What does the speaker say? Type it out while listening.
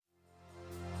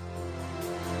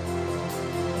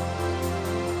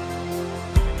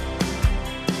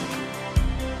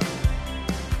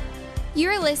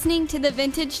You're listening to the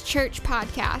Vintage Church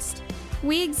Podcast.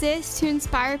 We exist to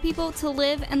inspire people to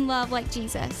live and love like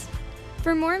Jesus.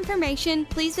 For more information,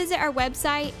 please visit our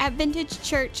website at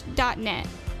vintagechurch.net.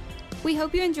 We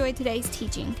hope you enjoyed today's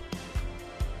teaching.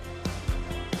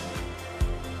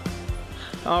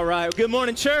 All right. Good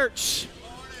morning, church.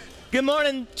 Good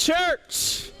morning,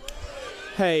 church.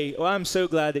 Hey, well, I'm so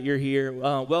glad that you're here.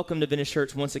 Welcome to Vintage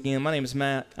Church once again. My name is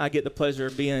Matt. I get the pleasure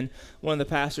of being one of the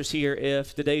pastors here.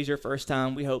 If today's your first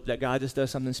time, we hope that God just does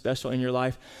something special in your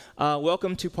life.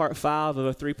 Welcome to part 5 of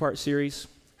a 3-part series.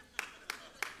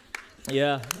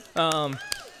 Yeah. We're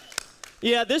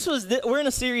in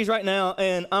a series right now,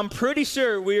 and I'm pretty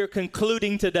sure we are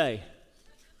concluding today.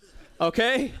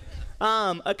 Okay?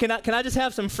 Can I just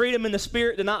have some freedom in the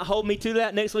spirit to not hold me to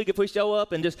that next week if we show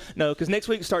up and because next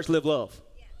week starts Live Love.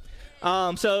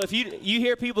 So if you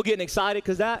hear people getting excited,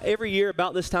 because that every year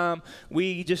about this time,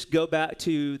 we just go back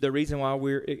to the reason why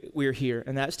we're here,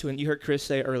 and that's you heard Chris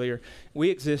say earlier, we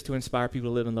exist to inspire people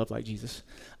to live and love like Jesus.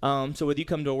 So whether you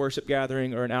come to a worship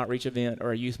gathering or an outreach event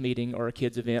or a youth meeting or a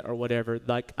kids event or whatever,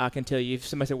 like I can tell you, if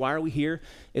somebody said, why are we here?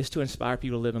 It's to inspire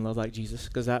people to live and love like Jesus,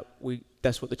 because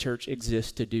that's what the church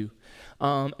exists to do.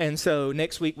 And so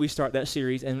next week we start that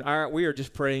series, and we are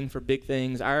just praying for big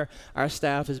things. Our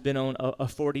staff has been on a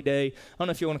 40-day, I don't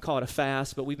know if you want to call it a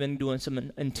fast, but we've been doing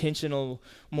some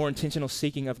more intentional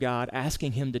seeking of God,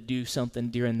 asking Him to do something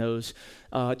during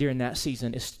that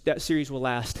season. That series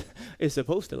is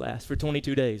supposed to last for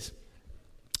 22 days.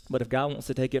 But if God wants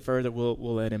to take it further, we'll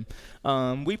let Him.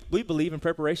 We believe in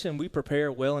preparation. We prepare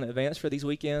well in advance for these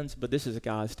weekends, but this is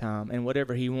God's time. And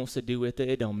whatever He wants to do with it,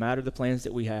 it don't matter the plans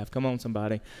that we have. Come on,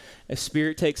 somebody. As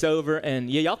Spirit takes over, and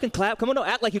yeah, y'all can clap. Come on, don't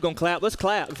act like you're going to clap. Let's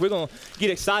clap if we're going to get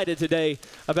excited today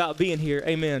about being here.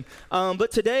 Amen.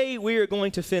 But today we are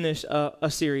going to finish a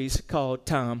series called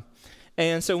Time.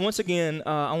 And so once again,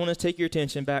 I want to take your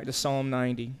attention back to Psalm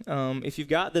 90. If you've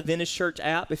got the Vintage Church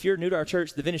app, if you're new to our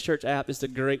church, the Vintage Church app is the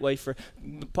great way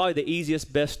probably the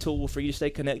easiest, best tool for you to stay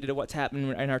connected to what's happening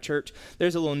in our church.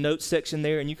 There's a little notes section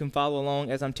there, and you can follow along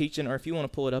as I'm teaching, or if you want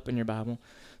to pull it up in your Bible.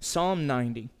 Psalm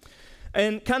 90.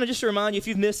 And kind of just to remind you, if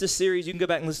you've missed this series, you can go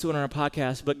back and listen to it on our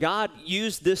podcast. But God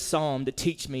used this psalm to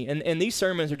teach me. And these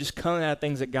sermons are just coming out of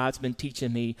things that God's been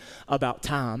teaching me about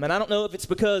time. And I don't know if it's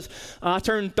because I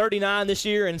turned 39 this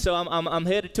year, and so I'm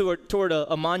headed toward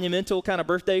a monumental kind of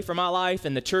birthday for my life.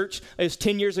 And the church, it's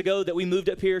 10 years ago that we moved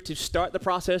up here to start the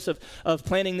process of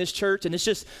planning this church. And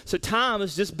so time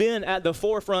has just been at the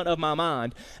forefront of my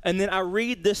mind. And then I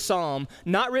read this psalm,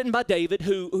 not written by David,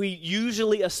 who we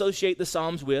usually associate the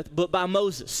psalms with, but by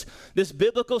Moses, this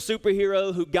biblical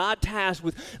superhero who God tasked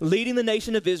with leading the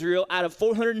nation of Israel out of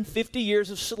 450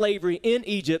 years of slavery in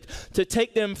Egypt to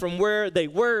take them from where they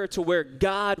were to where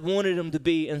God wanted them to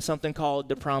be in something called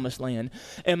the Promised Land.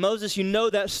 And Moses, you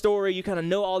know that story, you kind of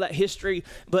know all that history,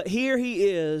 but here he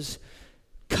is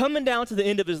coming down to the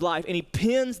end of his life, and he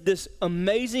pens this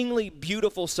amazingly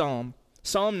beautiful psalm,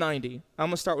 Psalm 90. I'm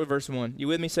going to start with verse 1. You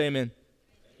with me? Say amen.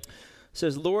 It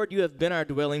says, Lord, you have been our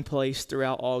dwelling place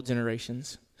throughout all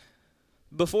generations.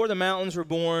 Before the mountains were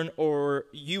born, or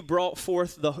you brought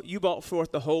forth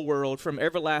the whole world, from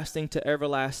everlasting to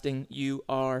everlasting, you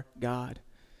are God.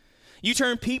 You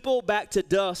turn people back to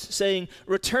dust, saying,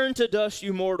 return to dust,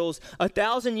 you mortals.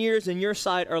 1,000 years in your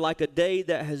sight are like a day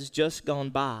that has just gone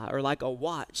by, or like a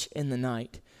watch in the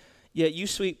night. Yet you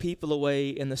sweep people away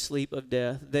in the sleep of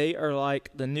death. They are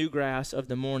like the new grass of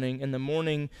the morning. In the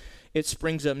morning it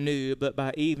springs up new, but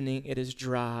by evening it is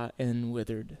dry and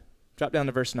withered. Drop down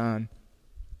to verse 9.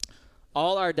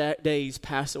 All our days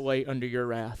pass away under your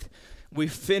wrath. We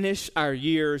finish our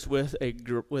years with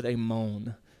a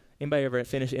moan. Anybody ever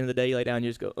finish the end of the day, you lay down and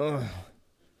you just go, ugh.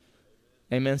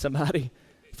 Amen, somebody?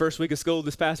 First week of school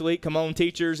this past week, come on,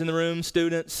 teachers in the room,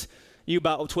 students. You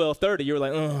about 12:30, you were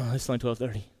like, oh, it's only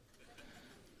 12:30.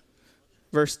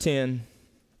 Verse 10.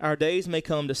 Our days may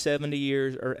come to 70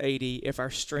 years or 80 if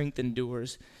our strength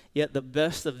endures, yet the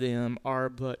best of them are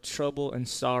but trouble and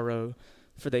sorrow,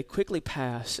 for they quickly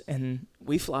pass and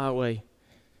we fly away.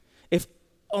 If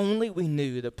only we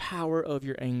knew the power of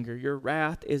your anger. Your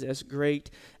wrath is as great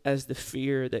as the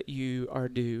fear that you are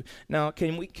due. Now,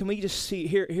 can we just see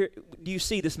here? Do you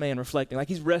see this man reflecting? Like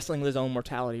he's wrestling with his own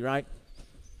mortality, right?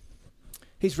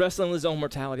 He's wrestling with his own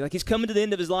mortality. Like he's coming to the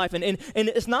end of his life. And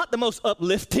it's not the most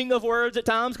uplifting of words at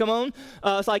times. Come on.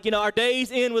 It's like, our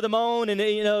days end with a moan.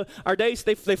 And, our days,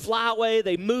 they fly away.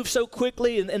 They move so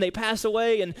quickly and they pass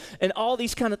away and all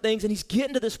these kind of things. And he's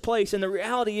getting to this place. And the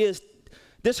reality is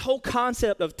this whole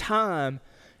concept of time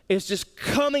is just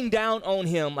coming down on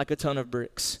him like a ton of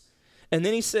bricks. And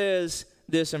then he says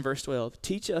this in verse 12.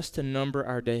 Teach us to number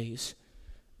our days,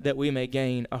 that we may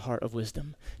gain a heart of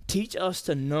wisdom. Teach us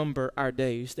to number our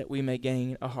days that we may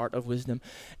gain a heart of wisdom.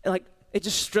 And like, it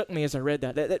just struck me as I read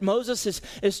that Moses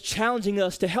is challenging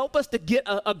us to help us to get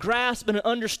a grasp and an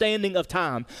understanding of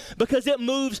time, because it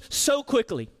moves so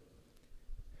quickly.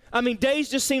 I mean, days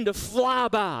just seem to fly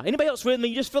by. Anybody else with me?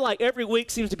 You just feel like every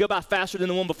week seems to go by faster than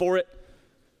the one before it.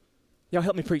 Y'all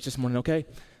help me preach this morning, okay?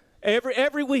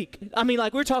 Every week. I mean,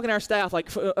 like, we were talking to our staff, like,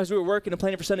 as we were working and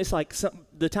planning for Sunday, it's like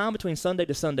the time between Sunday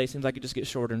to Sunday seems like it just gets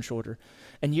shorter and shorter.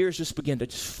 And years just begin to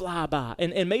just fly by.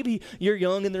 And maybe you're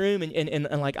young in the room,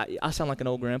 and like, I sound like an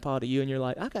old grandpa to you, and you're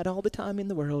like, I got all the time in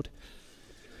the world.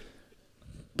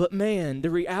 But man, the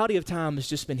reality of time has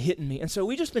just been hitting me. And so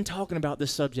we've just been talking about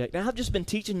this subject. And I've just been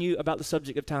teaching you about the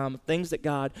subject of time, things that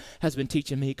God has been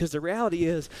teaching me. Because the reality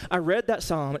is, I read that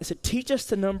psalm, and it said, teach us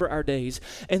to number our days.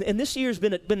 And this year's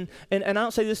been and I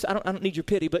don't say this, I don't need your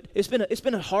pity, but it's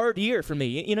been a hard year for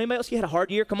me. You know, anybody else, you had a hard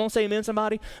year? Come on, say amen,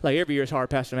 somebody. Like, every year is hard,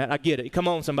 Pastor Matt. I get it. Come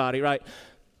on, somebody, right?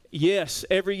 Yes,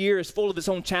 every year is full of its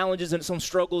own challenges and its own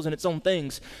struggles and its own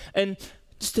things. And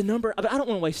just to number, I don't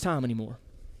want to waste time anymore.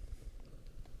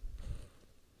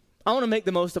 I want to make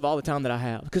the most of all the time that I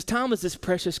have, because time is this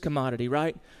precious commodity,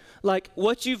 right? Like,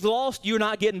 what you've lost, you're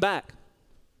not getting back.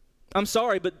 I'm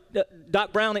sorry, but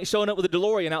Doc Brown ain't showing up with a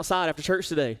DeLorean outside after church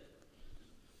today.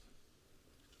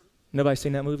 Nobody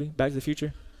seen that movie, Back to the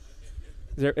Future?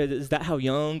 Is that how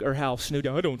young or how snooty?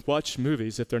 I don't watch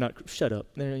movies if they're not. Shut up.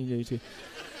 There you do too.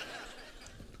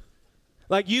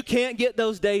 Like, you can't get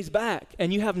those days back,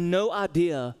 and you have no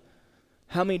idea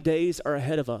how many days are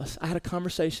ahead of us. I had a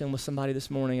conversation with somebody this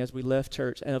morning as we left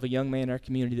church, and of a young man in our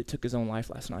community that took his own life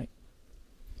last night.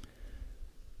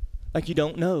 Like, you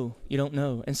don't know.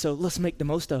 And so let's make the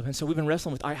most of it. And so we've been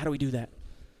wrestling with, all right, how do we do that?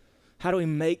 How do we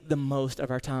make the most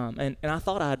of our time? And I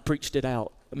thought I had preached it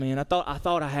out. Man, I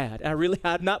thought I had. I really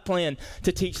had not planned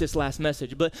to teach this last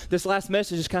message. But this last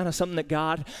message is kind of something that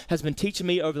God has been teaching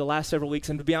me over the last several weeks.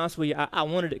 And to be honest with you, I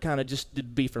wanted it kind of just to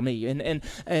be for me.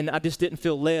 And I just didn't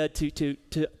feel led to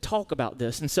talk about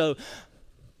this. And so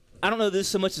I don't know this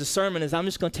so much as a sermon as I'm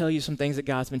just going to tell you some things that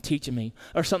God's been teaching me,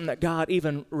 or something that God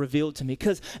even revealed to me.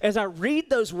 Because as I read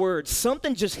those words,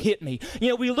 something just hit me. You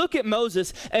know, we look at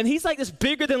Moses, and he's like this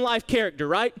bigger than life character,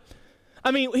 right? I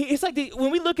mean, it's like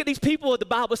when we look at these people in the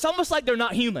Bible, it's almost like they're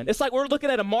not human. It's like we're looking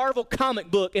at a Marvel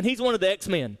comic book, and he's one of the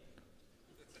X-Men.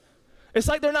 It's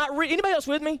like they're not anybody else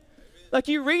with me? Like,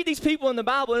 you read these people in the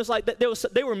Bible, and it's like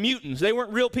they were mutants. They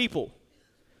weren't real people.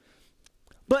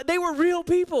 But they were real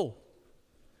people.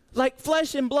 Like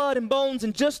flesh and blood and bones,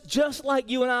 and just like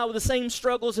you and I, with the same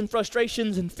struggles and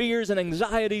frustrations and fears and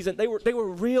anxieties. And they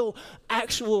were real,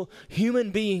 actual human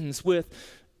beings with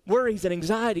worries and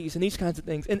anxieties and these kinds of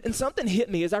things. And something hit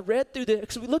me as I read through this,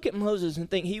 because we look at Moses and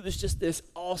think he was just this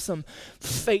awesome,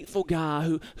 faithful guy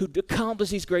who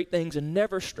accomplished these great things and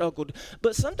never struggled.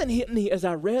 But something hit me as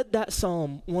I read that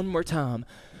psalm one more time.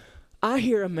 I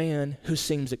hear a man who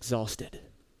seems exhausted.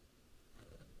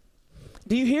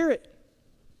 Do you hear it?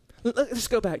 Let's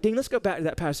go back. Dean, let's go back to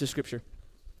that passage of Scripture.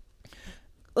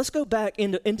 Let's go back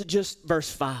into just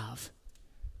verse 5.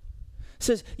 It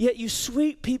says, yet you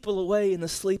sweep people away in the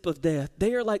sleep of death.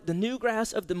 They are like the new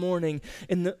grass of the morning.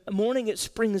 In the morning it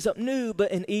springs up new,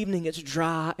 but in evening it's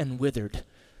dry and withered.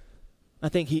 I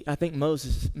think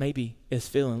Moses maybe is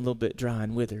feeling a little bit dry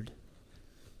and withered.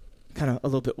 Kind of a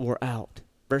little bit wore out.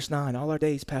 Verse 9, all our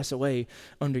days pass away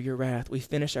under your wrath. We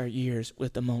finish our years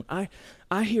with a moan.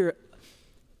 I hear,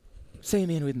 say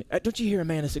amen with me. Don't you hear a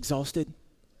man that's exhausted?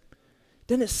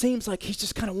 Then it seems like he's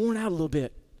just kind of worn out a little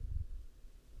bit.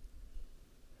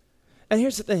 And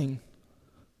here's the thing.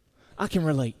 I can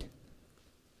relate.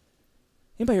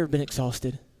 Anybody ever been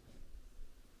exhausted?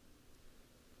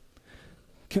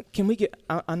 Can we get,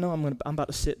 I know I'm about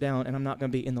to sit down and I'm not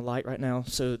going to be in the light right now,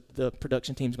 so the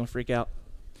production team's going to freak out.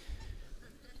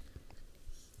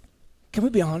 Can we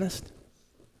be honest?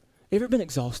 You ever been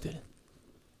exhausted?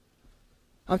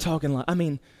 I'm talking like,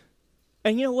 and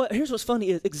you know what? Here's what's funny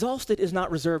is exhausted is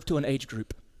not reserved to an age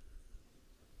group.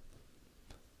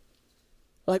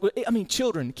 Like,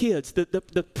 children, kids,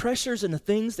 the pressures and the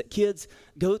things that kids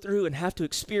go through and have to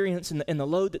experience and the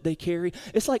load that they carry,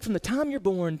 it's like from the time you're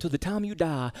born to the time you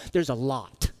die, there's a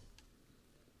lot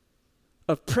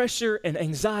of pressure and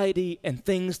anxiety and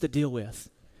things to deal with.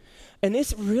 And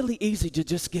it's really easy to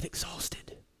just get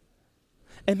exhausted.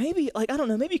 And maybe,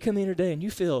 maybe you come in today and you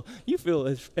feel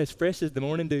as fresh as the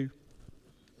morning dew.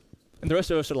 And the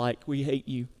rest of us are like, we hate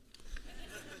you.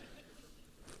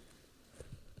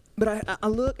 But I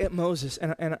look at Moses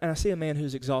and I see a man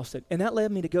who's exhausted. And that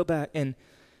led me to go back and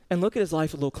look at his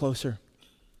life a little closer.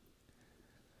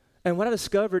 And what I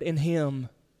discovered in him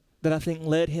that I think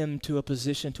led him to a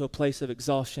position, to a place of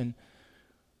exhaustion,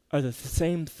 are the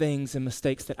same things and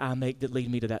mistakes that I make that lead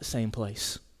me to that same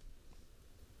place.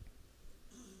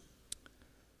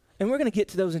 And we're going to get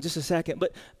to those in just a second.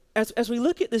 But as we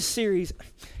look at this series,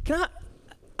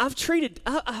 I've treated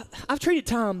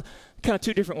time kind of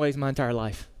two different ways my entire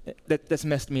life. That's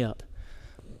messed me up.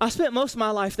 I spent most of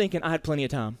my life thinking I had plenty of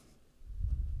time.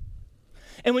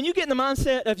 And when you get in the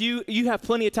mindset of you have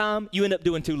plenty of time, you end up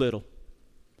doing too little.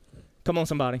 Come on,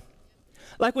 somebody.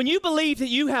 Like when you believe that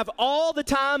you have all the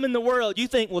time in the world, you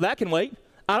think, well, that can wait.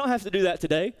 I don't have to do that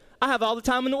today. I have all the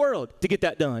time in the world to get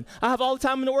that done. I have all the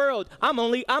time in the world. I'm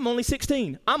only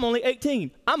 16. I'm only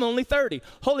 18. I'm only 30.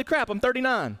 Holy crap, I'm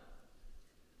 39.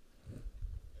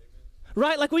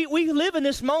 Right? Like we live in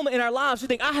this moment in our lives. We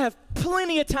think, I have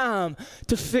plenty of time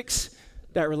to fix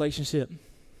that relationship.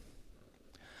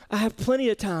 I have plenty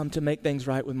of time to make things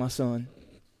right with my son.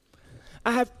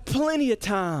 I have plenty of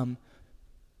time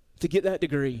to get that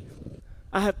degree.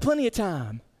 I have plenty of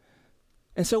time.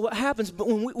 And so what happens, but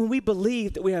when we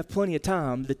believe that we have plenty of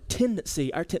time, the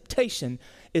tendency, our temptation,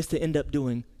 is to end up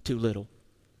doing too little.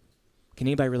 Can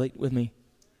anybody relate with me?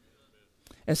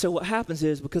 And so what happens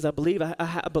is, because I believed I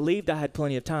had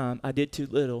plenty of time, I did too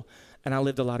little, and I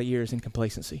lived a lot of years in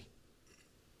complacency.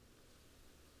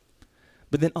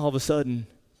 But then all of a sudden,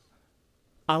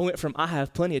 I went from I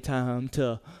have plenty of time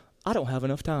to I don't have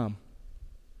enough time.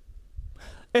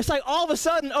 It's like all of a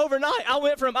sudden, overnight, I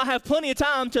went from I have plenty of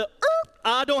time to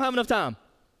I don't have enough time.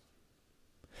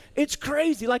 It's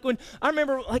crazy. Like when I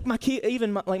remember, like my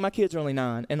kids are only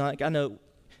 9, and like I know,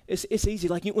 it's easy.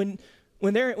 Like when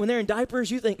they're in diapers,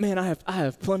 you think, man, I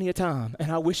have plenty of time,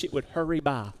 and I wish it would hurry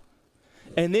by.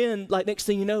 And then, like next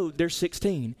thing you know, they're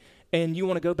 16, and you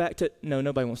want to go back to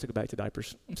nobody wants to go back to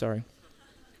diapers. I'm sorry.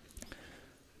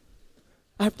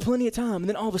 I have plenty of time, and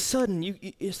then all of a sudden,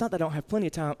 it's not that I don't have plenty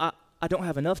of time. I don't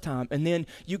have enough time. And then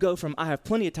you go from I have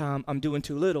plenty of time, I'm doing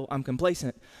too little, I'm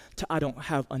complacent, to I don't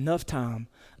have enough time,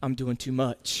 I'm doing too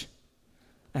much,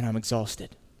 and I'm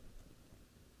exhausted.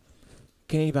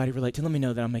 Can anybody relate to? Let me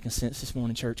know that I'm making sense this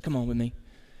morning, church. Come on with me.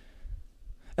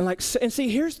 And see,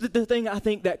 here's the thing I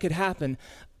think that could happen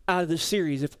out of this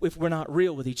series if we're not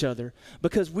real with each other,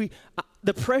 because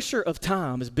the pressure of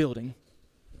time is building.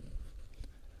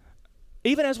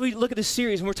 Even as we look at this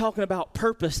series and we're talking about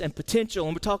purpose and potential,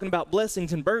 and we're talking about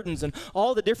blessings and burdens and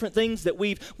all the different things that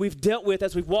we've dealt with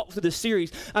as we've walked through this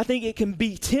series, I think you can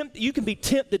be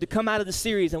tempted to come out of the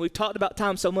series, and we've talked about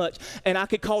time so much, and I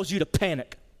could cause you to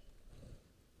panic.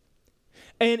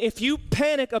 And if you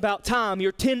panic about time,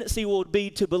 your tendency will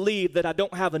be to believe that I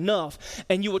don't have enough,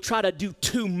 and you will try to do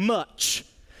too much.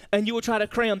 And you will try to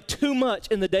cram too much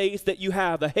in the days that you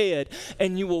have ahead,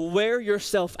 and you will wear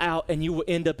yourself out, and you will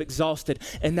end up exhausted.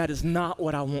 And that is not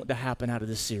what I want to happen out of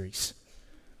this series.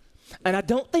 And I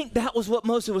don't think that was what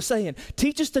Moses was saying.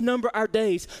 Teach us to number our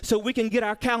days so we can get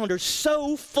our calendars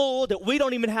so full that we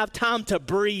don't even have time to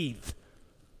breathe.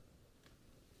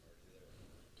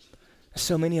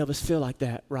 So many of us feel like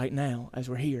that right now as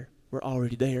we're here. We're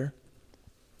already there.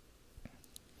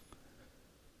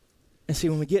 And see,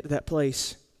 when we get to that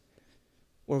place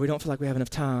where we don't feel like we have enough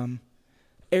time,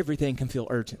 everything can feel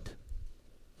urgent.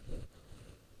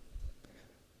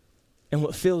 And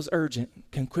what feels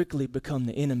urgent can quickly become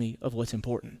the enemy of what's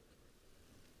important.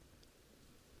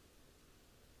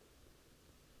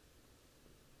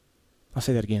 I'll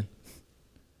say that again.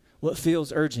 What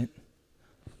feels urgent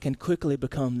can quickly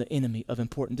become the enemy of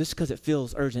important. Just because it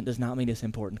feels urgent does not mean it's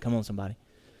important. Come on, somebody.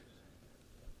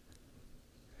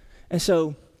 And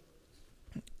so,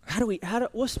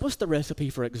 what's the recipe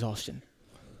for exhaustion?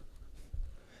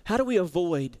 How do we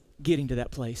avoid getting to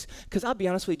that place? Because I'll be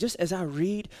honest with you, just as I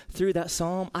read through that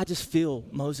psalm, I just feel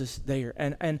Moses there.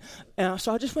 And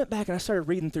so I just went back and I started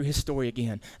reading through his story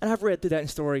again. And I've read through that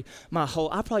story I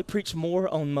probably preached more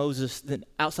on Moses than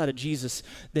outside of Jesus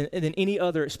than any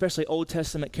other, especially Old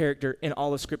Testament character in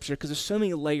all of Scripture, because there's so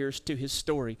many layers to his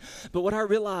story. But what I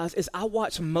realized is I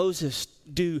watched Moses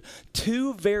do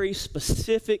two very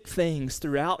specific things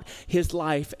throughout his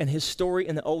life and his story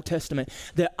in the Old Testament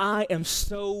that I am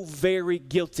so very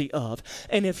guilty of.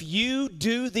 And if you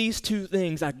do these two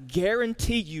things, I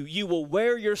guarantee you will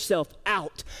wear yourself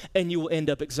out and you will end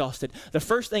up exhausted. The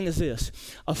first thing is this: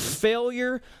 a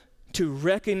failure to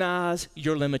recognize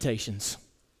your limitations.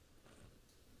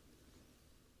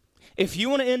 If you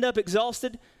want to end up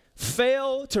exhausted,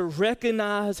 fail to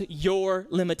recognize your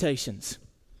limitations.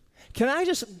 Can I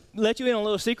just let you in on a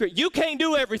little secret? You can't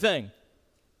do everything.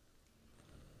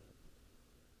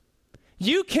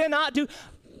 You cannot do.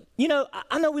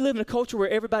 I know we live in a culture where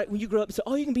everybody, when you grow up, say,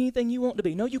 oh, you can be anything you want to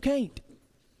be. No, you can't.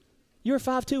 You're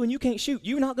 5'2" and you can't shoot.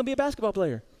 You're not going to be a basketball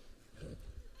player.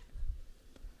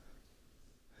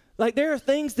 Like, there are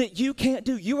things that you can't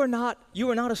do. You are not a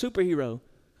superhero,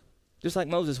 just like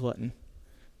Moses wasn't.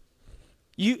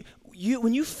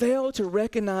 When you fail to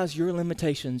recognize your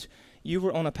limitations, you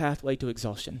were on a pathway to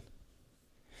exhaustion.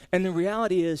 And the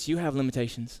reality is you have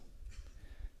limitations.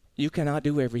 You cannot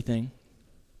do everything.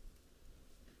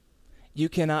 You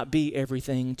cannot be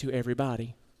everything to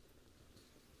everybody.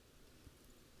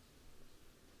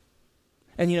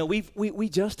 And, we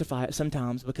justify it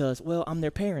sometimes because, well, I'm their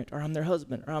parent, or I'm their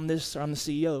husband, or I'm this, or I'm the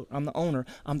CEO, or I'm the owner,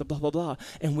 I'm the blah, blah, blah.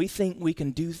 And we think we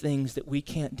can do things that we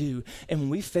can't do. And when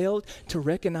we fail to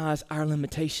recognize our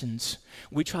limitations,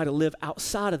 we try to live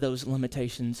outside of those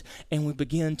limitations, and we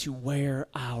begin to wear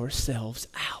ourselves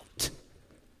out.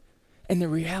 And the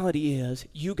reality is,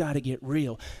 you got to get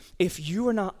real. If you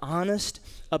are not honest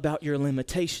about your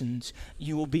limitations,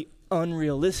 you will be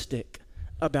unrealistic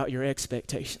about your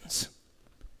expectations.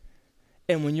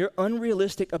 And when you're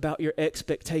unrealistic about your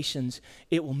expectations,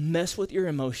 it will mess with your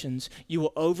emotions, you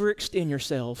will overextend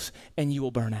yourselves, and you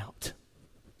will burn out.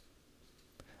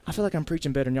 I feel like I'm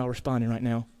preaching better than y'all responding right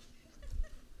now.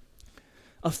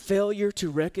 A failure to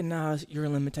recognize your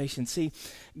limitations. See,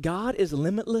 God is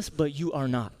limitless, but you are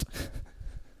not.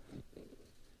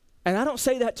 And I don't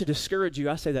say that to discourage you,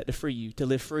 I say that to free you, to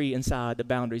live free inside the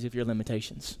boundaries of your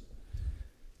limitations.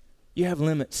 You have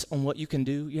limits on what you can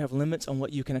do. You have limits on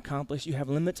what you can accomplish. You have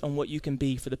limits on what you can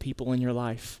be for the people in your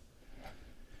life.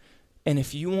 And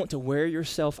if you want to wear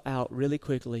yourself out really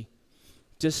quickly,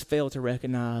 just fail to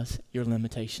recognize your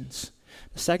limitations.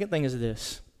 The second thing is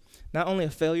this. Not only a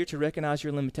failure to recognize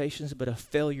your limitations, but a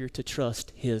failure to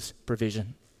trust His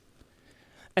provision.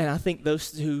 And I think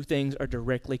those two things are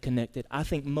directly connected. I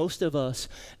think most of us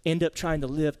end up trying to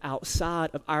live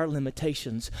outside of our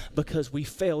limitations because we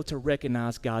fail to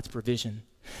recognize God's provision.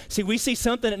 See, we see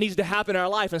something that needs to happen in our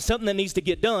life and something that needs to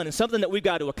get done and something that we've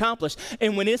got to accomplish.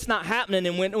 And when it's not happening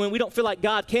and when we don't feel like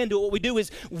God can do it, what we do is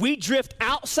we drift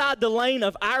outside the lane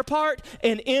of our part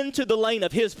and into the lane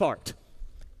of His part.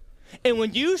 And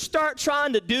when you start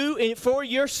trying to do for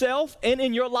yourself and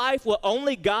in your life what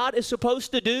only God is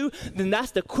supposed to do, then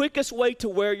that's the quickest way to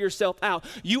wear yourself out.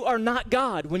 You are not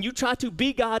God. When you try to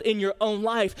be God in your own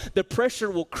life, the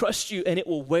pressure will crush you and it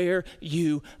will wear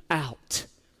you out.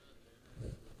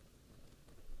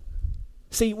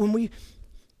 See,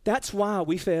 that's why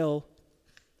we fail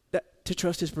to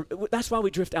trust His, that's why we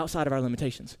drift outside of our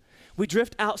limitations. We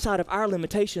drift outside of our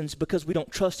limitations because we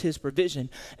don't trust His provision.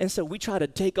 And so we try to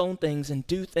take on things and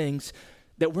do things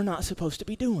that we're not supposed to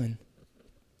be doing,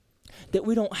 that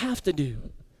we don't have to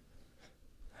do,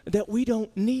 that we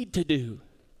don't need to do,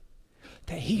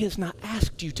 that He has not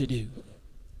asked you to do.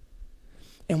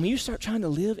 And when you start trying to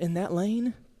live in that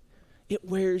lane, it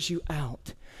wears you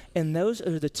out. And those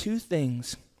are the two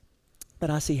things that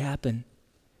I see happen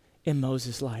in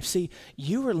Moses' life. See,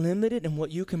 you are limited in what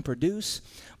you can produce,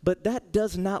 but that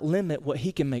does not limit what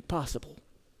He can make possible.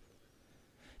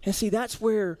 And see, that's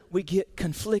where we get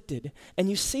conflicted. And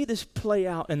you see this play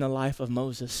out in the life of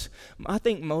Moses. I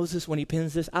think Moses, when he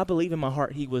pens this, I believe in my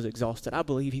heart he was exhausted. I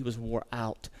believe he was wore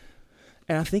out.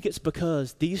 And I think it's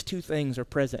because these two things are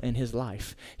present in his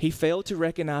life. He failed to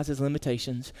recognize his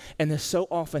limitations, and then so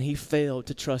often he failed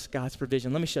to trust God's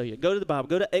provision. Let me show you. Go to the Bible.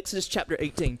 Go to Exodus chapter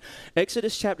 18.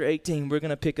 Exodus chapter 18, we're going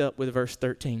to pick up with verse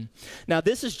 13. Now,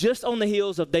 this is just on the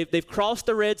heels of they've crossed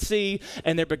the Red Sea,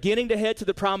 and they're beginning to head to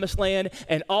the Promised Land,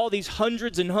 and all these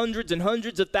hundreds and hundreds and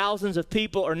hundreds of thousands of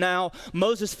people are now,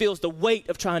 Moses feels the weight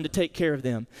of trying to take care of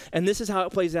them. And this is how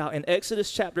it plays out in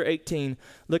Exodus chapter 18.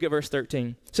 Look at verse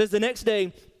 13. It says, the next day,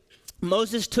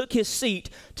 Moses took his seat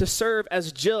to serve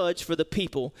as judge for the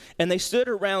people, and they stood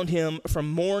around him from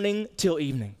morning till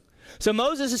evening. So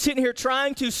Moses is sitting here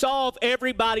trying to solve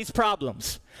everybody's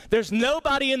problems. There's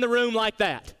nobody in the room like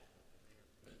that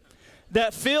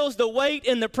feels the weight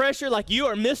and the pressure like you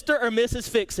are Mr. or Mrs.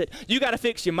 Fix-It. You got to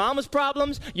fix your mama's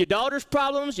problems, your daughter's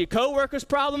problems, your co-worker's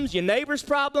problems, your neighbor's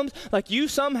problems. Like you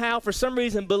somehow, for some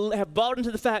reason, have bought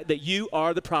into the fact that you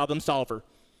are the problem solver.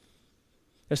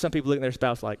 There's some people looking at their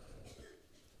spouse like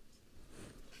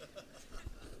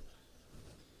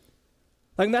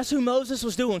that's who Moses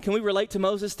was doing. Can we relate to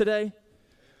Moses today?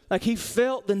 Like he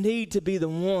felt the need to be the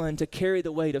one to carry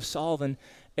the weight of solving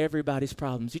everybody's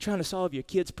problems. You're trying to solve your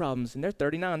kids' problems, and they're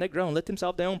 39, they're grown. Let them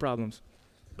solve their own problems.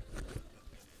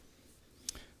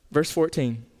 Verse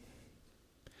 14.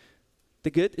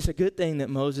 It's a good thing that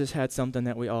Moses had something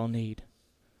that we all need.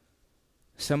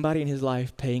 Somebody in his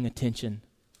life paying attention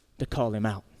to call him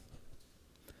out.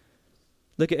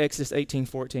 Look at Exodus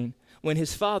 18:14. When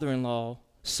his father-in-law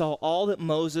saw all that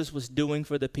Moses was doing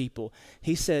for the people,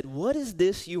 he said, "What is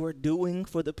this you are doing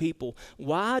for the people?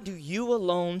 Why do you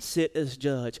alone sit as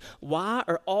judge? Why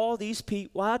are all these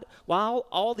while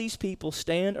all these people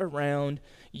stand around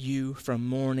you from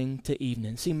morning to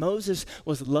evening?" See, Moses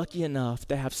was lucky enough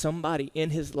to have somebody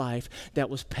in his life that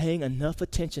was paying enough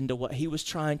attention to what he was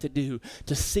trying to do,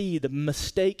 to see the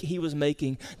mistake he was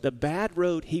making, the bad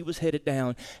road he was headed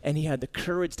down, and he had the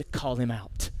courage to call him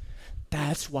out.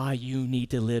 That's why you need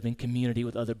to live in community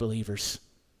with other believers.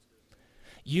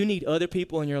 You need other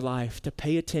people in your life to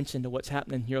pay attention to what's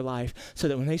happening in your life so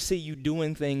that when they see you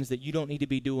doing things that you don't need to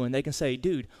be doing, they can say,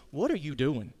 "Dude, what are you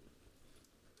doing?"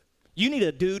 You need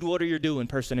a "dude, what are you doing"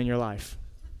 person in your life.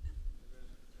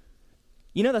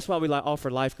 You know that's why we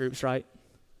offer life groups, right?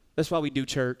 That's why we do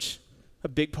church. A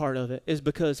big part of it is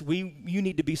because you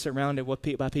need to be surrounded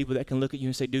by people that can look at you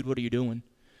and say, "Dude, what are you doing?"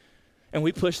 And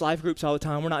we push life groups all the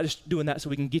time. We're not just doing that so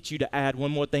we can get you to add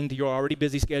one more thing to your already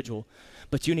busy schedule.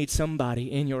 But you need somebody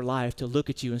in your life to look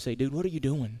at you and say, "Dude, what are you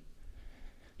doing?"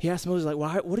 He asked Moses,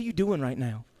 what are you doing right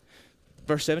now?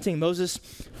 Verse 17, Moses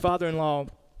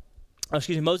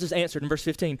answered in verse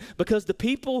 15, "Because the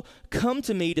people come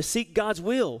to me to seek God's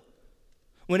will.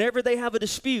 Whenever they have a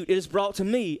dispute, it is brought to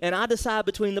me, and I decide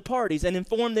between the parties and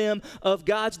inform them of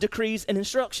God's decrees and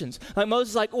instructions." Like Moses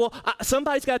is like, well,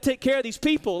 somebody's got to take care of these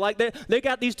people. Like they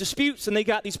got these disputes and they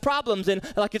got these problems, and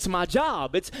like it's my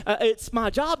job. It's my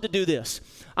job to do this.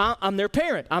 I'm their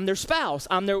parent. I'm their spouse.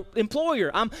 I'm their employer.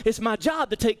 It's my job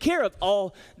to take care of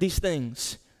all these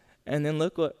things. And then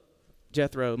look what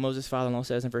Jethro, Moses' father-in-law,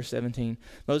 says in verse 17.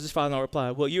 Moses' father-in-law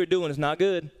replied, "What you're doing is not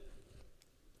good.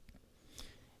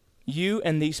 You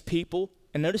and these people,"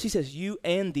 and notice he says, "you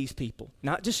and these people,"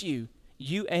 not just you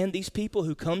and these people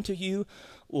who come to you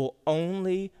will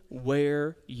only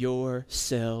wear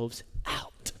yourselves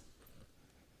out.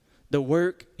 The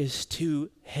work is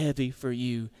too heavy for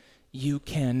you. You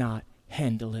cannot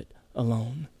handle it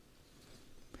alone."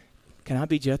 Can I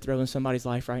be Jethro in somebody's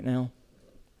life right now?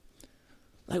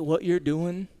 Like what you're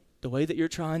doing, the way that you're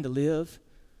trying to live,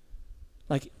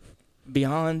 like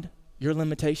beyond your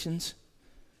limitations,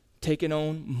 taking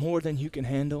on more than you can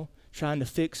handle, trying to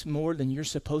fix more than you're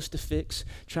supposed to fix,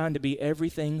 trying to be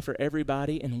everything for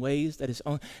everybody in ways that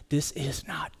this is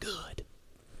not good.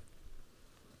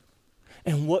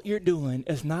 And what you're doing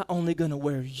is not only going to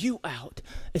wear you out,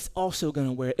 it's also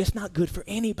going to it's not good for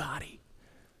anybody.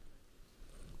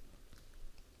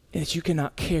 It's you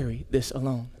cannot carry this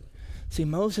alone. See,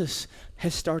 Moses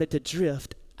has started to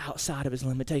drift outside of his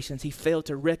limitations. He failed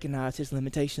to recognize his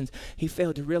limitations. He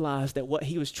failed to realize that what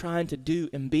he was trying to do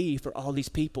and be for all these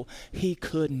people, he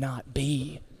could not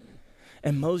be.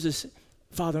 And Moses'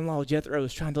 father-in-law, Jethro,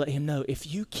 is trying to let him know, if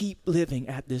you keep living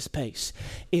at this pace,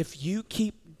 if you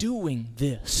keep doing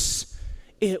this,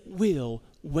 it will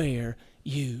wear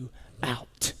you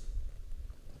out.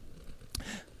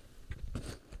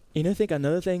 You know, I think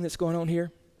another thing that's going on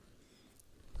here?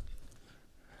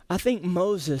 I think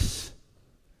Moses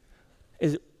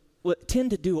tend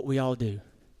to do what we all do.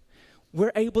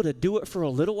 We're able to do it for a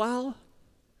little while,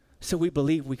 so we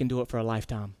believe we can do it for a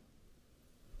lifetime.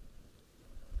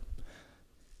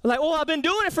 Like, well, I've been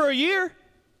doing it for a year,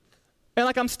 and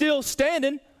like I'm still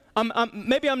standing.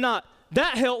 Maybe I'm not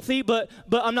that healthy, but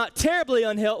I'm not terribly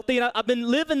unhealthy. And I've been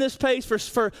living this pace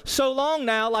for so long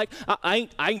now, like I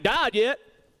ain't died yet.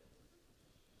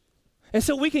 And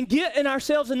so we can get in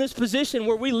ourselves in this position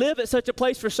where we live at such a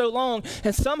place for so long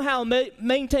and somehow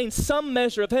maintain some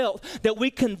measure of health that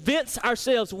we convince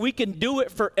ourselves we can do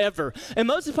it forever. And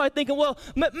Moses is probably thinking, well,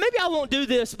 maybe I won't do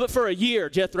this but for a year,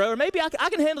 Jethro, or maybe I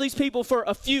can handle these people for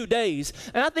a few days.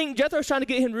 And I think Jethro's trying to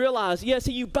get him to realize, yeah,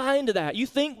 see, you buy into that. You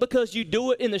think because you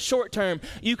do it in the short term,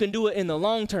 you can do it in the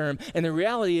long term. And the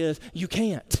reality is you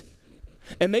can't.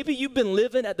 And maybe you've been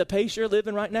living at the pace you're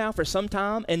living right now for some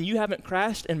time and you haven't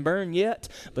crashed and burned yet,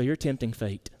 but you're tempting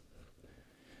fate.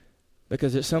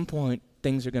 Because at some point,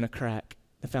 things are going to crack,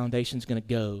 the foundation's going to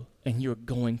go, and you're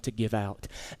going to give out.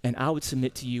 And I would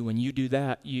submit to you, when you do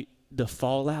that, the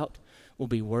fallout will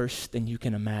be worse than you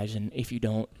can imagine if you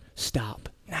don't stop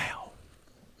now.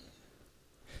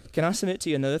 Can I submit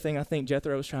to you another thing I think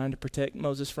Jethro was trying to protect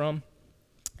Moses from?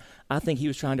 I think he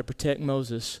was trying to protect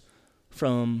Moses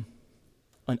from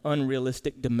an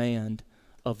unrealistic demand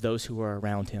of those who are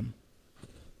around him.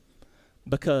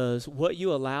 Because what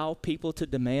you allow people to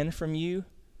demand from you,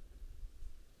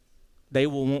 they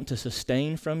will want to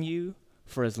sustain from you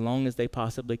for as long as they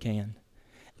possibly can.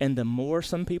 And the more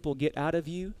some people get out of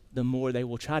you, the more they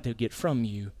will try to get from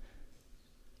you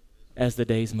as the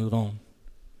days move on.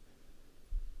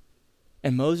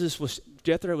 And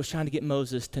Jethro was trying to get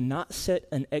Moses to not set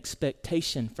an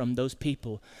expectation from those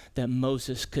people that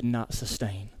Moses could not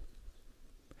sustain.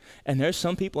 And there's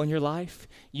some people in your life,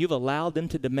 you've allowed them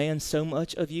to demand so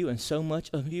much of you, and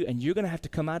you're going to have to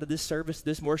come out of this service,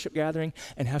 this worship gathering,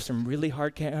 and have some really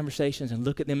hard conversations and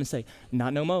look at them and say,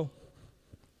 not no more.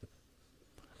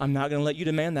 I'm not going to let you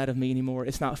demand that of me anymore.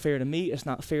 It's not fair to me. It's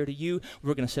not fair to you.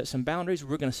 We're going to set some boundaries.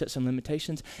 We're going to set some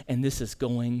limitations, and this is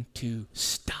going to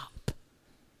stop.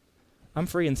 I'm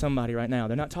freeing somebody right now.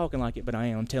 They're not talking like it, but I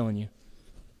am. I'm telling you.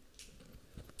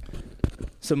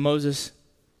 So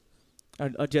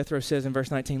Jethro says in verse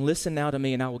 19, listen now to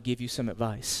me, and I will give you some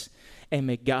advice, and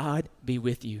may God be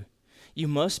with you. You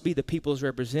must be the people's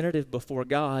representative before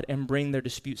God and bring their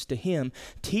disputes to him.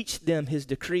 Teach them his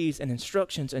decrees and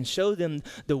instructions and show them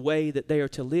the way that they are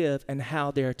to live and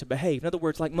how they are to behave. In other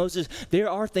words, like Moses, there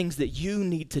are things that you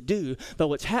need to do, but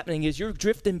what's happening is you're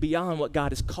drifting beyond what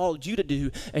God has called you to do,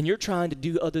 and you're trying to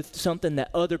do something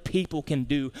that other people can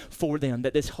do for them,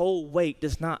 that this whole weight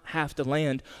does not have to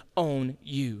land on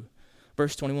you.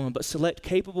 Verse 21, but select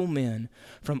capable men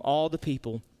from all the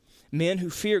people, men who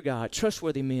fear God,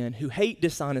 trustworthy men who hate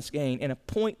dishonest gain, and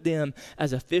appoint them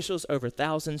as officials over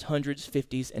thousands, hundreds,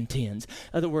 fifties, and tens.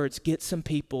 In other words, get some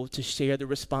people to share the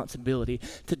responsibility,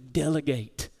 to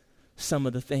delegate some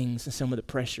of the things and some of the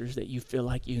pressures that you feel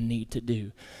like you need to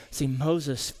do. See,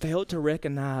 Moses failed to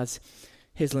recognize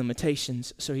his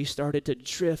limitations, so he started to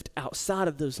drift outside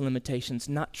of those limitations,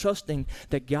 not trusting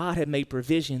that God had made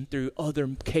provision through other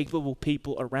capable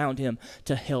people around him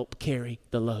to help carry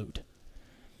the load.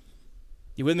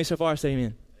 You with me so far? Say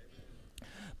amen.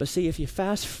 But see, if you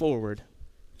fast forward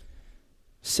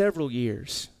several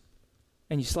years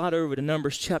and you slide over to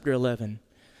Numbers chapter 11,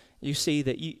 you see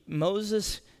that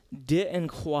Moses didn't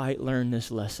quite learn this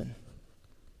lesson.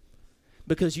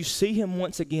 Because you see him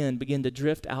once again begin to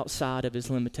drift outside of his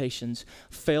limitations,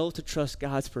 fail to trust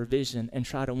God's provision, and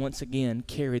try to once again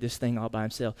carry this thing all by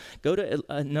himself. Go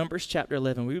to Numbers chapter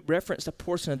 11. We referenced a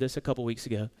portion of this a couple weeks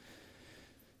ago.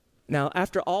 Now,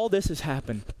 after all this has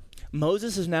happened,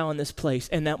 Moses is now in this place,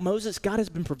 and now God has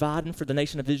been providing for the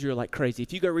nation of Israel like crazy.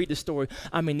 If you go read the story,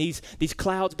 I mean, these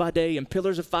clouds by day and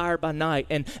pillars of fire by night,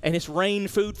 and it's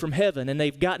rained food from heaven, and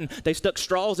they stuck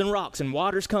straws in rocks, and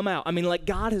waters come out. I mean, like,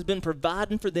 God has been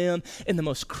providing for them in the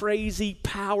most crazy,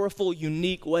 powerful,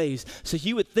 unique ways. So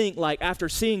you would think, like, after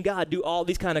seeing God do all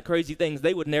these kind of crazy things,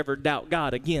 they would never doubt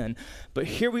God again. But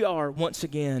here we are once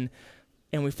again,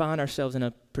 and we find ourselves in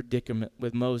a predicament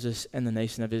with Moses and the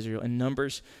nation of Israel. In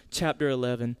Numbers chapter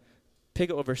 11, pick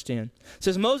up with verse 10. It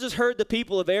says, Moses heard the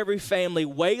people of every family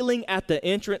wailing at the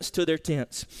entrance to their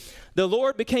tents. The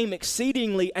Lord became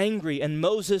exceedingly angry, and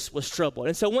Moses was troubled.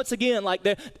 And so once again, like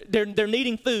they're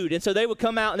needing food. And so they would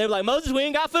come out, and they were like, Moses, we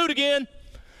ain't got food again.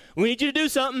 We need you to do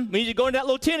something. We need you to go in that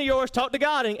little tent of yours, talk to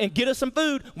God, and get us some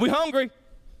food. We're hungry.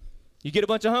 You get a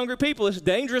bunch of hungry people, it's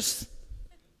dangerous.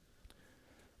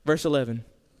 Verse 11.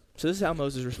 So this is how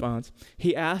Moses responds.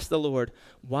 He asked the Lord,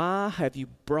 why have you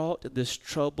brought this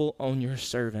trouble on your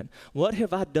servant? What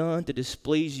have I done to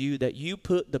displease you that you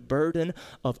put the burden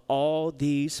of all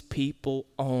these people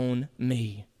on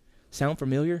me? Sound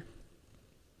familiar?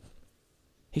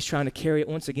 He's trying to carry it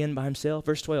once again by himself.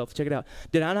 Verse 12, check it out.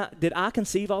 Did I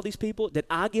conceive all these people? Did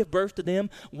I give birth to them?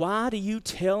 Why do you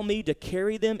tell me to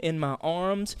carry them in my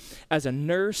arms as a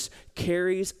nurse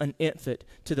carries an infant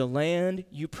to the land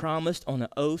you promised on an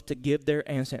oath to give their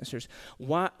ancestors?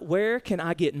 Where can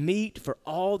I get meat for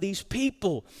all these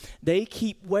people? They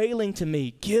keep wailing to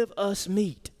me, give us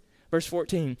meat. Verse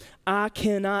 14, I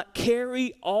cannot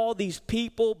carry all these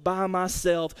people by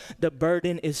myself. The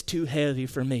burden is too heavy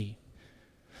for me.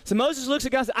 So Moses looks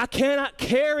at God and says, I cannot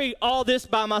carry all this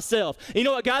by myself. And you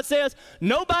know what God says?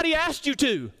 Nobody asked you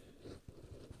to.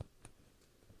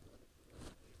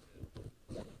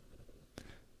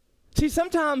 See,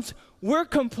 sometimes we're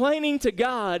complaining to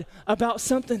God about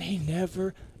something he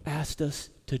never asked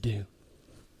us to do.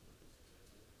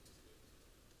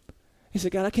 He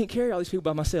said, God, I can't carry all these people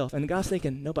by myself. And God's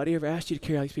thinking, nobody ever asked you to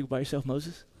carry all these people by yourself,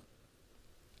 Moses.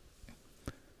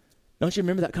 Don't you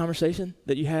remember that conversation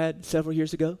that you had several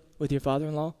years ago with your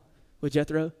father-in-law, with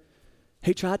Jethro?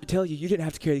 He tried to tell you didn't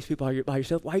have to carry these people by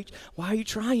yourself. Why are you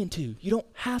trying to? You don't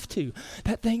have to.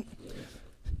 That thing,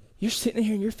 you're sitting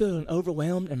here and you're feeling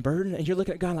overwhelmed and burdened, and you're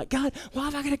looking at God like, God, why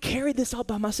have I got to carry this all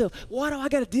by myself? Why do I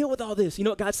got to deal with all this? You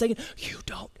know what God's saying? You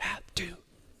don't have to.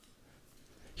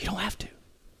 You don't have to.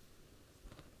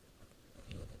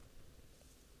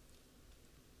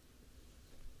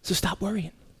 So stop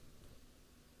worrying.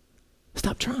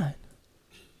 Stop trying.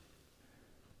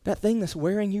 That thing that's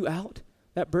wearing you out,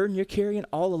 that burden you're carrying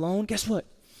all alone, guess what?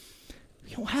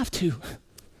 You don't have to.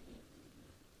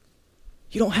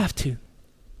 You don't have to.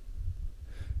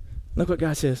 Look what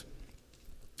God says.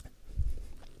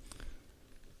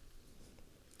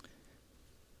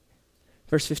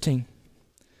 Verse 15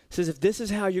 says, if this is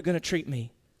how you're going to treat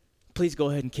me, please go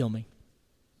ahead and kill me.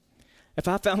 If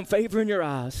I found favor in your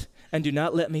eyes, and do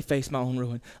not let me face my own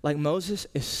ruin. Like Moses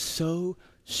is so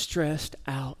stressed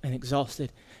out and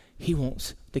exhausted, he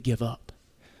wants to give up.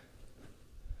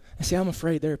 And see, I'm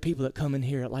afraid there are people that come in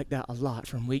here like that a lot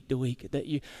from week to week, that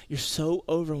you're so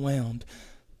overwhelmed,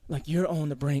 like you're on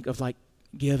the brink of like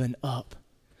giving up,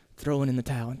 throwing in the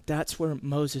towel. And that's where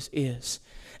Moses is.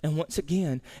 And once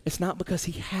again, it's not because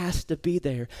he has to be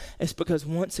there. It's because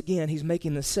once again, he's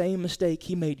making the same mistake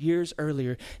he made years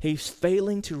earlier. He's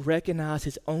failing to recognize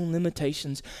his own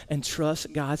limitations and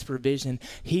trust God's provision.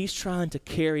 He's trying to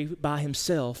carry by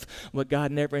himself what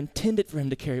God never intended for him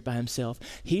to carry by himself.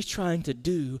 He's trying to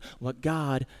do what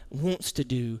God wants to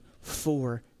do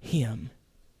for him.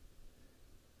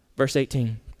 Verse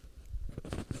 18.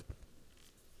 It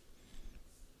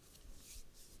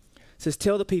says,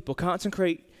 tell the people,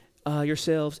 consecrate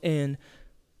yourselves in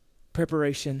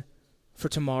preparation for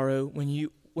tomorrow when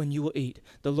you will eat.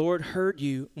 The Lord heard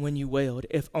you when you wailed,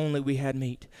 if only we had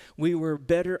meat. We were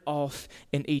better off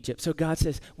in Egypt. So God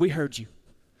says, we heard you.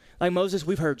 Like Moses,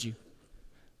 we've heard you.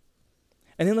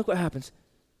 And then look what happens.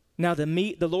 Now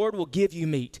the Lord will give you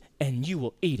meat and you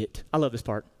will eat it. I love this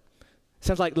part.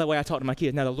 Sounds like the way I talk to my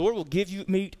kids. Now the Lord will give you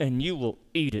meat and you will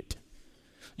eat it.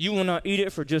 You will not eat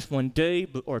it for just 1 day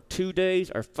or 2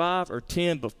 days or 5 or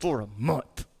 10, but for a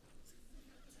month.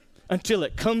 Until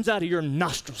it comes out of your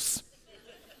nostrils.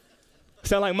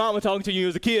 Sound like mama talking to you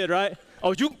as a kid, right?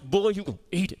 Oh, you can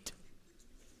eat it.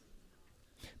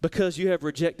 Because you have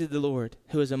rejected the Lord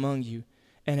who is among you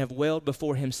and have wailed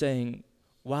before him saying,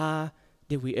 why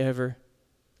did we ever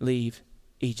leave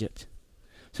Egypt?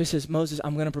 So he says, Moses,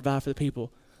 I'm going to provide for the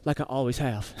people like I always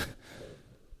have.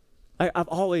 I've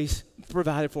always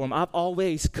provided for them. I've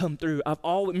always come through.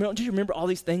 Do you remember all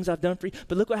these things I've done for you?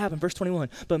 But look what happened, verse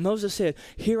 21. But Moses said,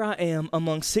 here I am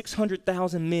among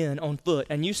 600,000 men on foot,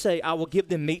 and you say I will give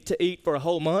them meat to eat for a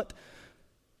whole month?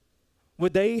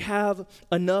 Would they have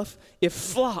enough if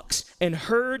flocks and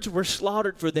herds were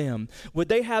slaughtered for them? Would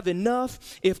they have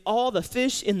enough if all the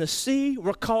fish in the sea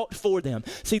were caught for them?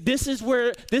 See, this is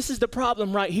the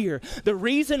problem right here. The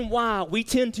reason why we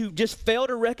tend to just fail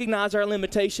to recognize our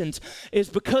limitations is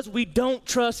because we don't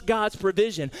trust God's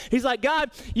provision. He's like,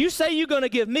 God, you say you're going to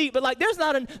give meat, but like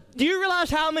do you realize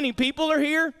how many people are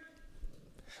here?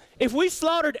 If we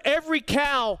slaughtered every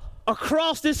cow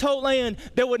across this whole land,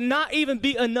 there would not even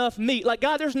be enough meat. Like,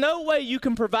 God, there's no way you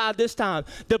can provide this time.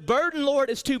 The burden, Lord,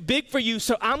 is too big for you,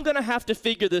 so I'm going to have to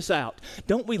figure this out.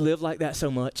 Don't we live like that so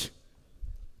much?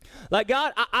 Like,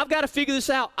 God, I've got to figure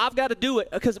this out. I've got to do it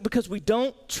because we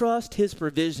don't trust his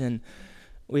provision.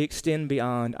 We extend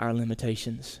beyond our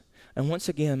limitations. And once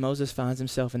again, Moses finds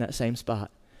himself in that same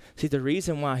spot. See, the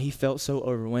reason why he felt so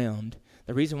overwhelmed,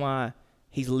 the reason why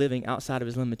he's living outside of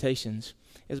his limitations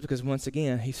is because, once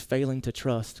again, he's failing to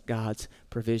trust God's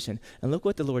provision. And look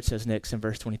what the Lord says next in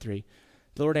verse 23.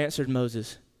 The Lord answered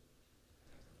Moses,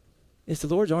 is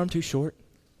the Lord's arm too short?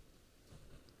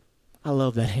 I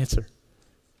love that answer.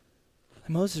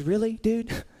 Moses, really,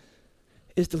 dude?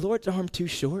 Is the Lord's arm too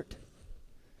short?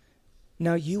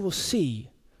 Now you will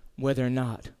see whether or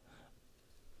not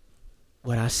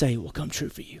what I say will come true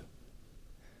for you.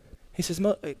 He says,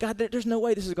 God, there's no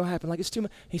way this is going to happen. Like, it's too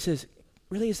much. He says,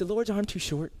 really, is the Lord's arm too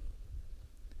short?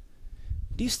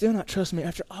 Do you still not trust me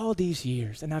after all these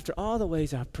years and after all the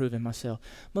ways I've proven myself?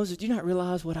 Moses, do you not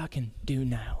realize what I can do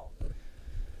now?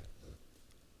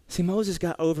 See, Moses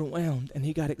got overwhelmed and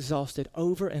he got exhausted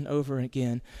over and over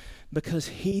again because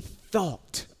he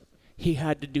thought he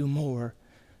had to do more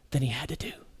than he had to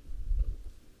do.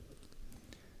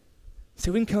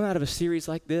 See, we can come out of a series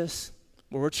like this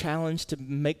where we're challenged to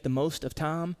make the most of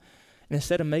time. And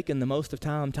instead of making the most of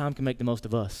time, time can make the most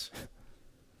of us.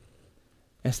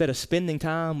 Instead of spending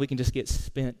time, we can just get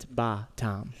spent by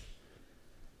time.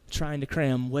 Trying to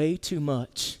cram way too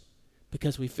much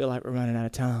because we feel like we're running out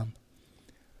of time.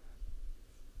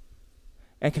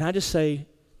 And can I just say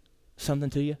something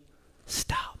to you?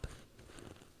 Stop.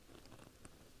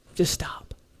 Just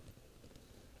stop.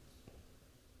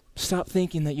 Stop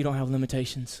thinking that you don't have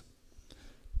limitations.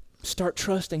 Start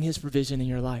trusting his provision in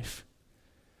your life.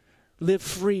 Live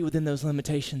free within those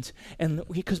limitations. And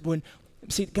because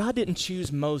God didn't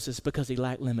choose Moses because he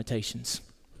lacked limitations.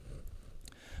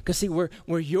 Because see,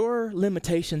 where your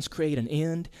limitations create an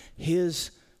end, his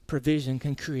provision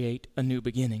can create a new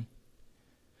beginning.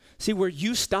 See, where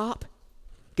you stop,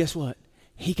 guess what?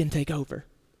 He can take over.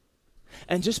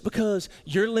 And just because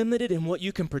you're limited in what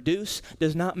you can produce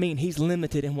does not mean he's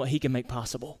limited in what he can make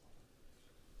possible.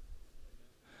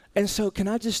 And so can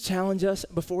I just challenge us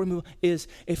before we move, is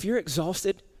if you're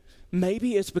exhausted,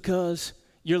 maybe it's because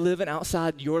you're living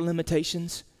outside your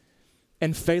limitations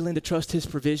and failing to trust his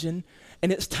provision,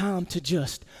 and it's time to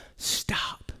just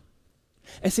stop.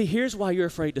 And see, here's why you're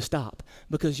afraid to stop,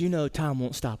 because you know time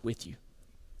won't stop with you.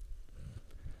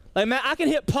 Like, man, I can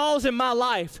hit pause in my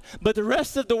life, but the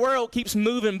rest of the world keeps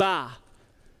moving by.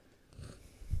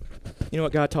 You know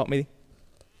what God taught me?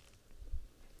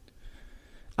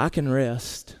 I can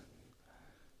rest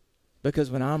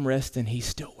because when I'm resting, he's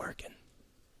still working.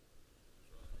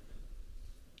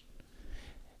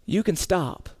 You can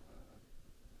stop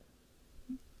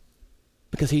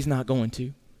because he's not going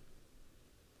to.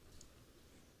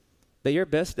 That your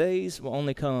best days will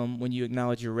only come when you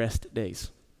acknowledge your rest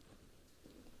days.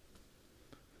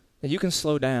 That you can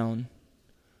slow down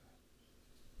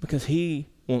because he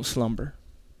won't slumber.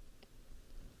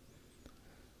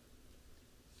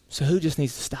 So who just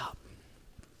needs to stop?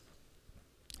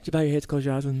 Would you bow your heads, close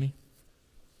your eyes with me?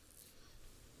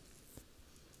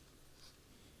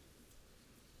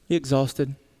 You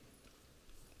exhausted?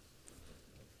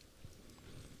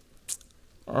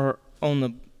 Or on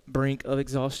the brink of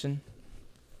exhaustion?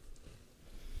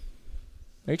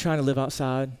 Are you trying to live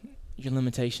outside your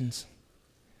limitations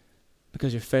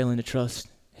because you're failing to trust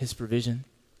his provision?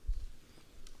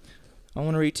 I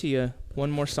want to read to you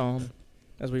one more psalm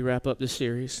as we wrap up this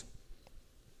series.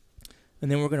 And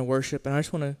then we're going to worship. And I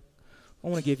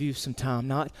want to give you some time.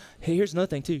 Hey, here's another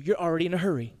thing too. You're already in a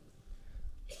hurry.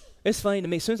 It's funny to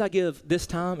me. As soon as I give this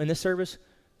time in this service,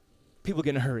 people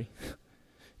get in a hurry.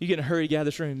 You get in a hurry to get out of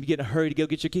this room. You get in a hurry to go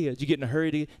get your kids. You get in a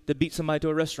hurry to beat somebody to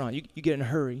a restaurant. You get in a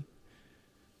hurry.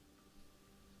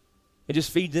 It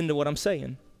just feeds into what I'm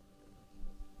saying.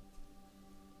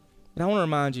 But I want to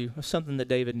remind you of something that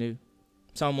David knew.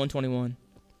 Psalm 121.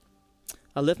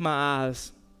 I lift up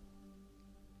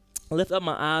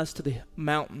my eyes to the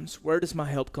mountains. Where does my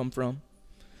help come from?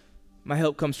 My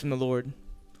help comes from the Lord,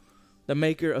 the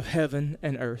maker of heaven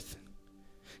and earth.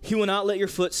 He will not let your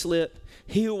foot slip.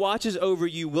 He who watches over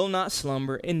you will not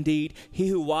slumber. Indeed, he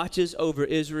who watches over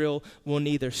Israel will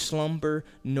neither slumber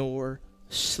nor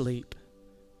sleep.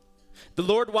 The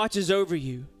Lord watches over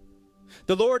you.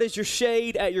 The Lord is your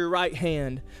shade at your right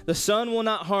hand. The sun will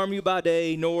not harm you by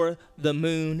day, nor the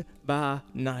moon by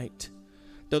night.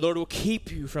 The Lord will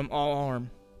keep you from all harm.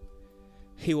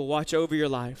 He will watch over your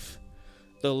life.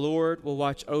 The Lord will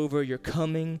watch over your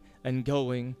coming and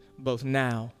going, both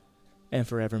now and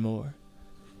forevermore.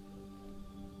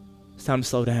 It's time to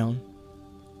slow down.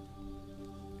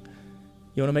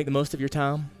 You want to make the most of your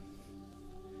time?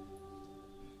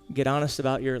 Get honest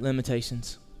about your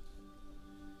limitations.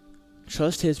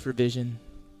 Trust his provision.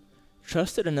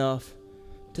 Trust it enough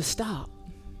to stop,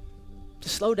 to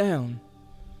slow down,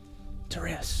 to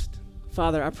rest.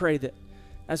 Father, I pray that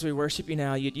as we worship you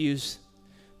now, you'd use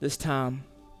this time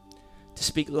to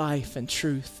speak life and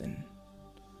truth and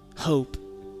hope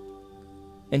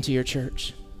into your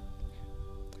church.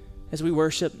 As we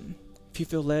worship, if you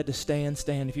feel led to stand,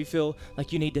 stand. If you feel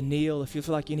like you need to kneel, if you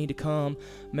feel like you need to come,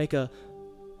 make a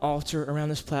altar around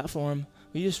this platform,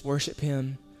 will you just worship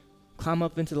him? Climb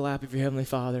up into the lap of your Heavenly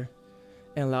Father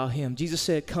and allow him. Jesus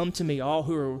said, come to me, all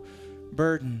who are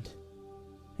burdened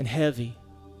and heavy,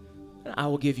 and I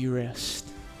will give you rest.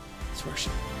 Let's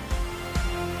worship.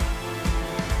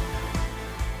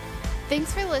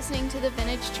 Thanks for listening to the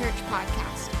Vintage Church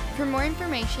podcast. For more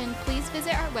information, please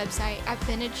visit our website at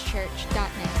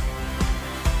vintagechurch.net.